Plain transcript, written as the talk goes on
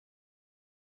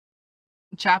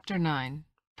Chapter 9.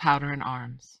 Powder and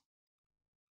Arms.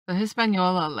 The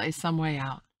Hispaniola lay some way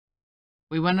out.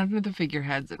 We went under the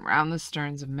figureheads and round the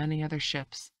sterns of many other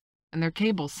ships, and their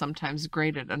cables sometimes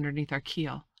grated underneath our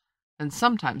keel, and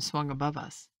sometimes swung above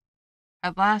us.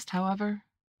 At last, however,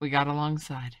 we got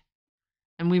alongside,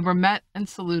 and we were met and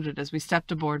saluted as we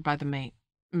stepped aboard by the mate,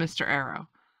 Mr. Arrow,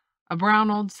 a brown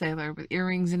old sailor with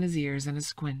earrings in his ears and a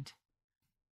squint.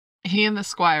 He and the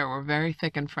squire were very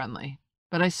thick and friendly,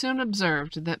 but I soon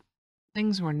observed that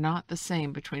things were not the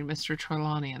same between Mr.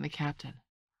 Trelawney and the captain.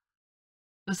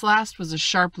 This last was a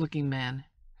sharp-looking man,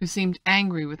 who seemed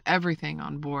angry with everything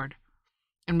on board,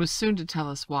 and was soon to tell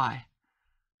us why,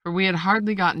 for we had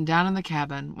hardly gotten down in the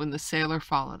cabin when the sailor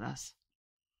followed us.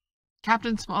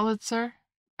 "Captain Smollett, sir,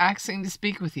 axing to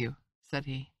speak with you," said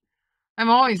he. "I'm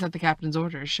always at the captain's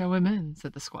orders. Show him in,"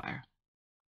 said the squire.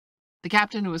 The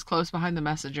captain, who was close behind the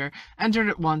messenger, entered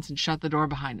at once and shut the door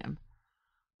behind him.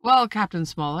 "Well, Captain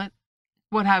Smollett,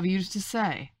 what have you to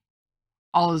say?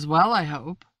 All is well, I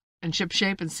hope, and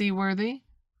shipshape and seaworthy?"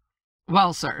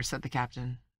 "Well, sir," said the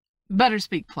captain, "better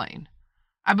speak plain.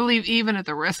 I believe, even at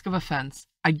the risk of offense,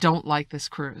 I don't like this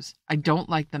cruise. I don't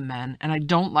like the men, and I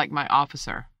don't like my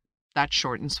officer. That's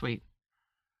short and sweet."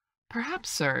 "Perhaps,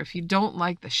 sir, if you don't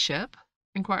like the ship?"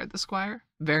 inquired the squire,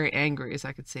 very angry, as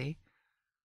I could see.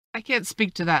 "I can't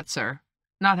speak to that, sir,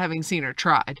 not having seen her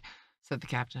tried," said the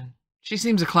captain. "She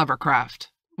seems a clever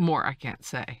craft. More I can't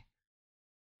say."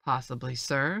 "Possibly,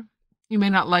 sir. You may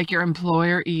not like your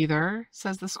employer either,"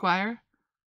 says the squire.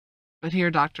 But here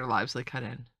Dr. Livesey cut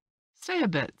in. "Stay a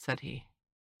bit," said he.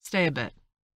 "Stay a bit.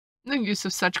 No use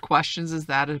of such questions as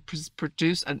that has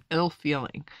produced an ill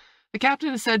feeling. The captain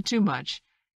has said too much.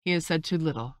 He has said too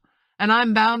little, and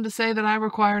I'm bound to say that I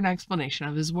require an explanation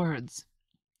of his words.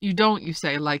 You don't, you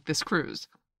say, like this cruise.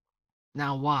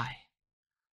 Now why?"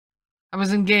 "I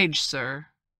was engaged, sir,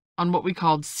 on what we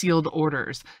called sealed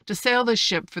orders, to sail this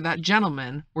ship for that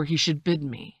gentleman where he should bid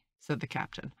me," said the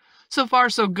captain. "So far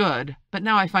so good, but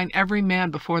now I find every man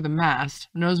before the mast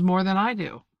knows more than I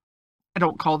do. I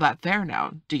don't call that fair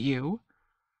now, do you?"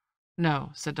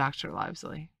 "No," said Dr.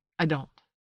 Livesey, "I don't."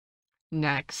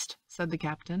 "Next," said the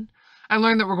captain, "I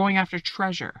learn that we're going after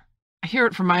treasure. I hear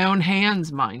it from my own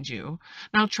hands, mind you.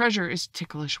 Now treasure is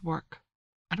ticklish work.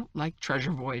 I don't like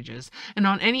treasure voyages, and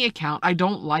on any account I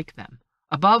don't like them.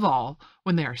 Above all,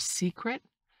 when they are secret,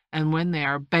 and when they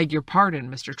are, beg your pardon,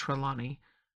 Mr. Trelawney,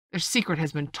 their secret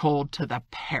has been told to the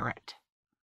parrot."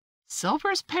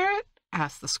 "Silver's parrot?"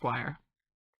 asked the squire.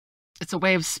 "It's a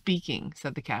way of speaking,"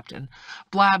 said the captain.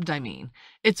 "Blabbed, I mean.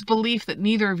 It's belief that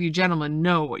neither of you gentlemen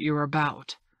know what you're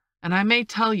about, and I may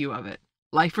tell you of it,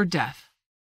 life or death,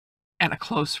 and a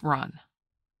close run."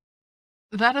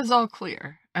 "That is all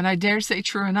clear, and I dare say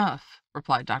true enough,"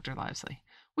 replied Dr. Livesey.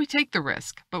 "We take the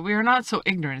risk, but we are not so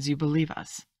ignorant as you believe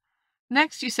us.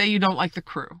 Next, you say you don't like the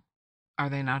crew. Are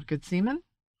they not good seamen?"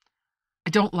 "I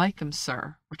don't like them,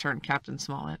 sir," returned Captain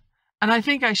Smollett, "and I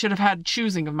think I should have had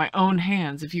choosing of my own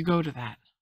hands, if you go to that."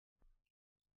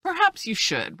 "Perhaps you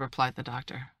should," replied the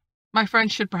doctor. "My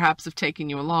friend should perhaps have taken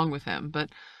you along with him, but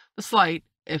the slight,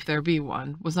 if there be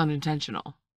one, was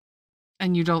unintentional."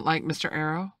 "And you don't like Mr.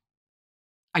 Arrow?"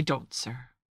 "I don't, sir.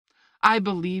 I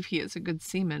believe he is a good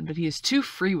seaman, but he is too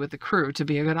free with the crew to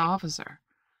be a good officer.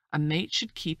 A mate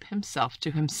should keep himself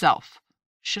to himself,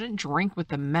 shouldn't drink with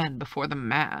the men before the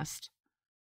mast."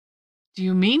 "Do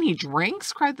you mean he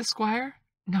drinks?" cried the squire.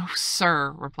 "No,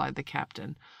 sir," replied the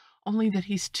captain, "only that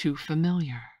he's too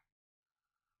familiar."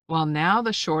 "Well, now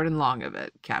the short and long of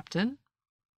it, captain,"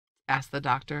 asked the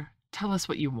doctor. "Tell us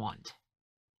what you want."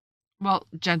 "Well,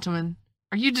 gentlemen,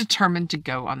 are you determined to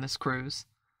go on this cruise?"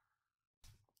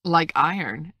 "Like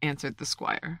iron," answered the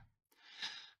squire.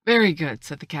 "Very good,"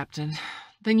 said the captain.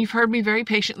 "Then you've heard me very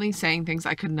patiently saying things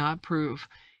I could not prove.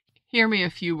 Hear me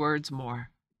a few words more.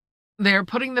 They are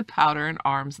putting the powder and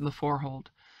arms in the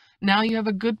forehold. Now you have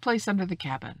a good place under the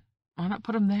cabin. Why not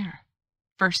put 'em there?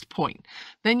 First point.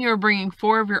 Then you are bringing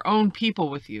 4 of your own people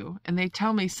with you, and they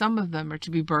tell me some of them are to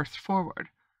be berthed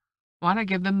forward. Why not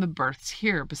give them the berths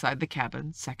here beside the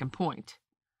cabin? Second point."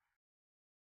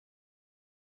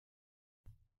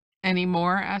 "Any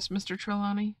more?" asked Mr.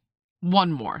 Trelawney.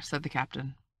 "One more," said the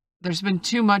captain. "There's been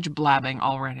too much blabbing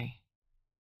already."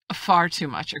 "Far too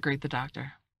much," agreed the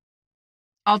doctor.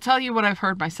 "I'll tell you what I've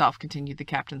heard myself," continued the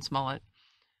Captain Smollett.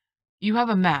 "You have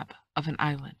a map of an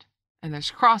island, and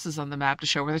there's crosses on the map to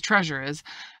show where the treasure is,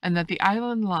 and that the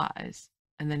island lies,"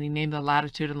 and then he named the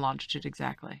latitude and longitude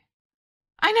exactly.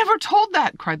 "I never told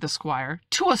that!" cried the squire,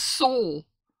 "to a soul."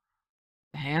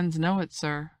 "The hands know it,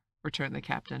 sir," returned the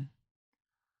captain.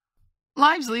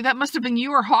 "Livesey, that must have been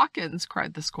you or Hawkins,"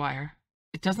 cried the squire.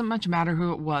 It doesn't much matter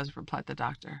who it was, replied the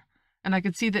doctor, and I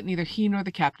could see that neither he nor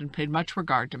the captain paid much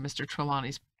regard to Mr.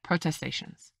 Trelawney's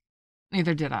protestations.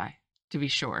 Neither did I, to be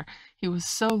sure. He was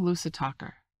so loose a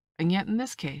talker, and yet in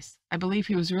this case I believe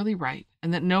he was really right,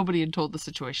 and that nobody had told the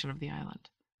situation of the island.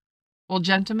 Well,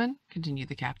 gentlemen, continued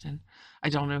the captain, I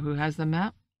don't know who has the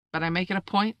map, but I make it a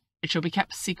point it shall be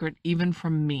kept secret even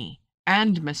from me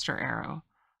and Mr. Arrow.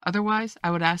 Otherwise,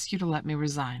 I would ask you to let me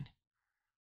resign.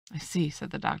 I see,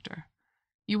 said the doctor.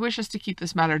 You wish us to keep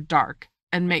this matter dark,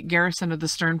 and make garrison of the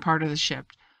stern part of the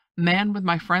ship, manned with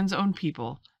my friend's own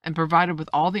people, and provided with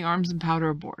all the arms and powder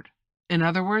aboard. In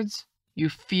other words, you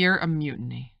fear a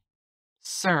mutiny.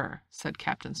 Sir, said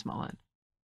Captain Smollett,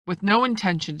 with no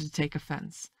intention to take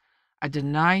offense, I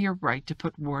deny your right to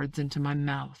put words into my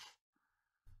mouth.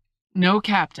 No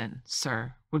captain,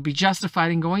 sir, would be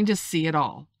justified in going to sea at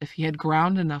all if he had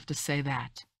ground enough to say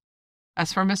that.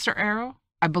 As for Mr. Arrow,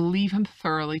 I believe him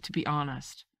thoroughly to be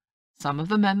honest. Some of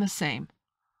the men the same.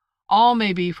 All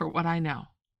may be for what I know.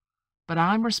 But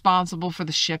I'm responsible for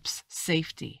the ship's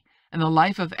safety and the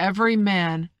life of every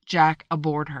man Jack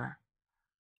aboard her.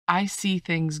 I see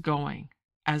things going,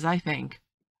 as I think,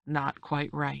 not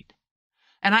quite right.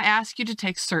 And I ask you to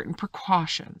take certain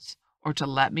precautions, or to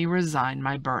let me resign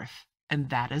my berth, and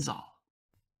that is all.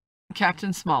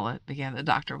 Captain Smollett, began the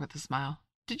doctor with a smile,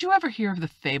 did you ever hear of the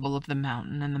fable of the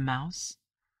mountain and the mouse?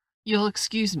 You'll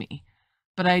excuse me,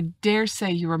 but I dare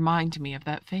say you remind me of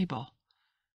that fable.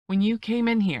 When you came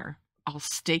in here, I'll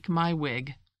stake my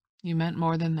wig, you meant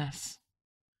more than this.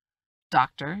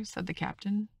 Doctor, said the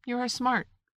captain, you are smart.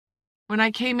 When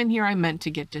I came in here, I meant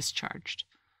to get discharged.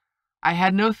 I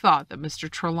had no thought that Mr.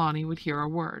 Trelawney would hear a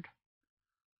word.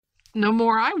 No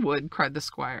more I would, cried the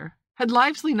squire. Had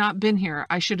Livesley not been here,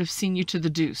 I should have seen you to the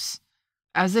deuce.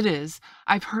 As it is,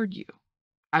 I've heard you.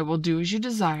 I will do as you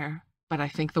desire, but I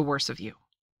think the worse of you.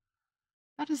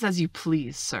 That is as you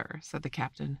please, sir, said the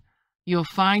captain. You'll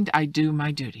find I do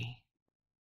my duty.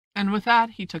 And with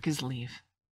that he took his leave.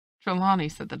 Trelawney,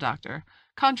 said the doctor,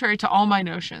 contrary to all my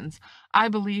notions, I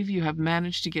believe you have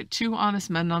managed to get 2 honest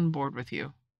men on board with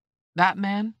you. That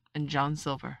man and John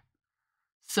Silver.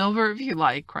 Silver, if you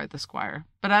like, cried the squire.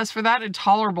 But as for that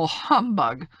intolerable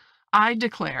humbug, I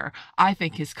declare I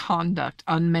think his conduct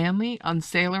unmanly,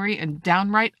 unsailory, and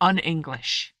downright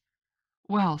un-English.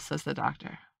 Well, says the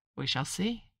doctor, we shall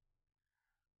see.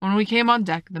 When we came on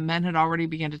deck, the men had already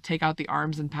begun to take out the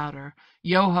arms and powder,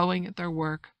 yo-hoing at their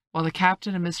work, while the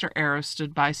captain and Mr. Arrow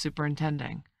stood by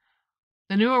superintending.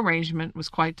 The new arrangement was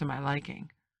quite to my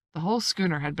liking. The whole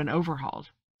schooner had been overhauled.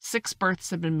 6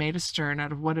 berths had been made astern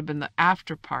out of what had been the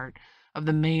after part of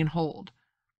the main hold,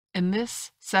 and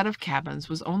this set of cabins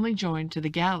was only joined to the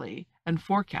galley and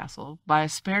forecastle by a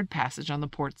spared passage on the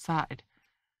port side.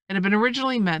 It had been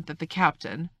originally meant that the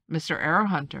captain, Mr. Arrow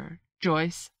Hunter,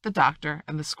 Joyce, the doctor,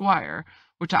 and the squire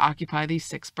were to occupy these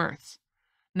 6 berths.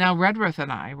 Now Redruth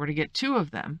and I were to get 2 of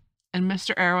them, and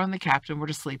Mr. Arrow and the captain were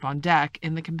to sleep on deck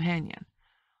in the companion,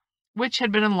 which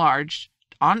had been enlarged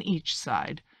on each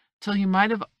side till you might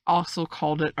have also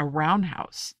called it a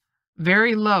roundhouse.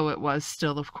 Very low it was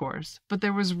still, of course, but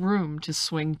there was room to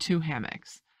swing 2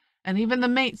 hammocks, and even the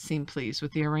mate seemed pleased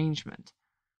with the arrangement.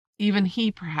 Even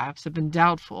he, perhaps, had been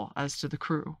doubtful as to the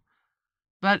crew.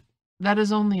 But that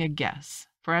is only a guess,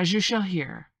 for as you shall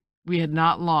hear, we had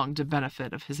not long to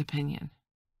benefit of his opinion.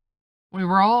 We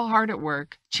were all hard at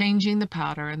work, changing the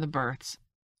powder in the berths,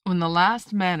 when the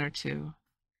last man or 2,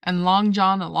 and Long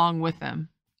John along with them,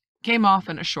 came off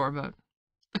in a shore boat.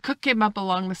 The cook came up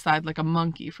along the side like a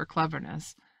monkey for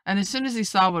cleverness, and as soon as he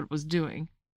saw what it was doing,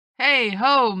 "Hey,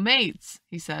 ho, mates,"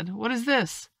 he said, "what is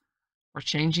this?" "We're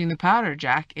changing the powder,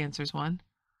 Jack," answers one.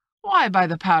 "Why, by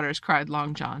the powders," cried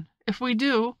Long John, "if we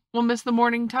do, we'll miss the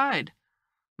morning tide."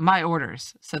 "My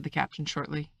orders," said the captain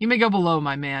shortly. "You may go below,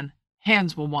 my man.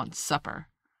 Hands will want supper."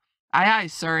 "Aye, aye,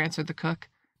 sir," answered the cook.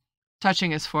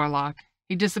 Touching his forelock,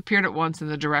 he disappeared at once in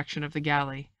the direction of the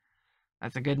galley.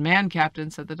 "That's a good man,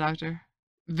 Captain," said the doctor.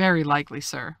 "Very likely,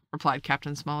 sir," replied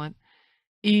Captain Smollett.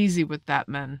 "Easy with that,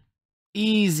 men.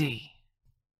 Easy."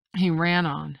 He ran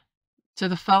on, to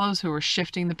the fellows who were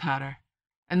shifting the powder,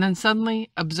 and then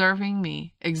suddenly, observing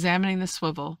me examining the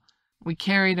swivel we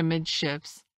carried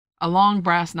amidships, a long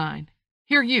brass 9.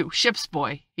 "Here you, ship's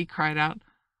boy," he cried out.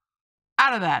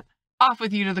 "Out of that! Off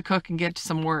with you to the cook and get to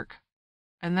some work."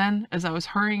 And then, as I was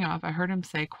hurrying off, I heard him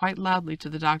say quite loudly to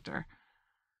the doctor,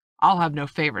 "I'll have no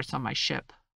favorites on my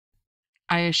ship."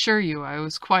 I assure you I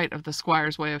was quite of the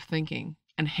squire's way of thinking,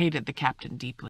 and hated the captain deeply.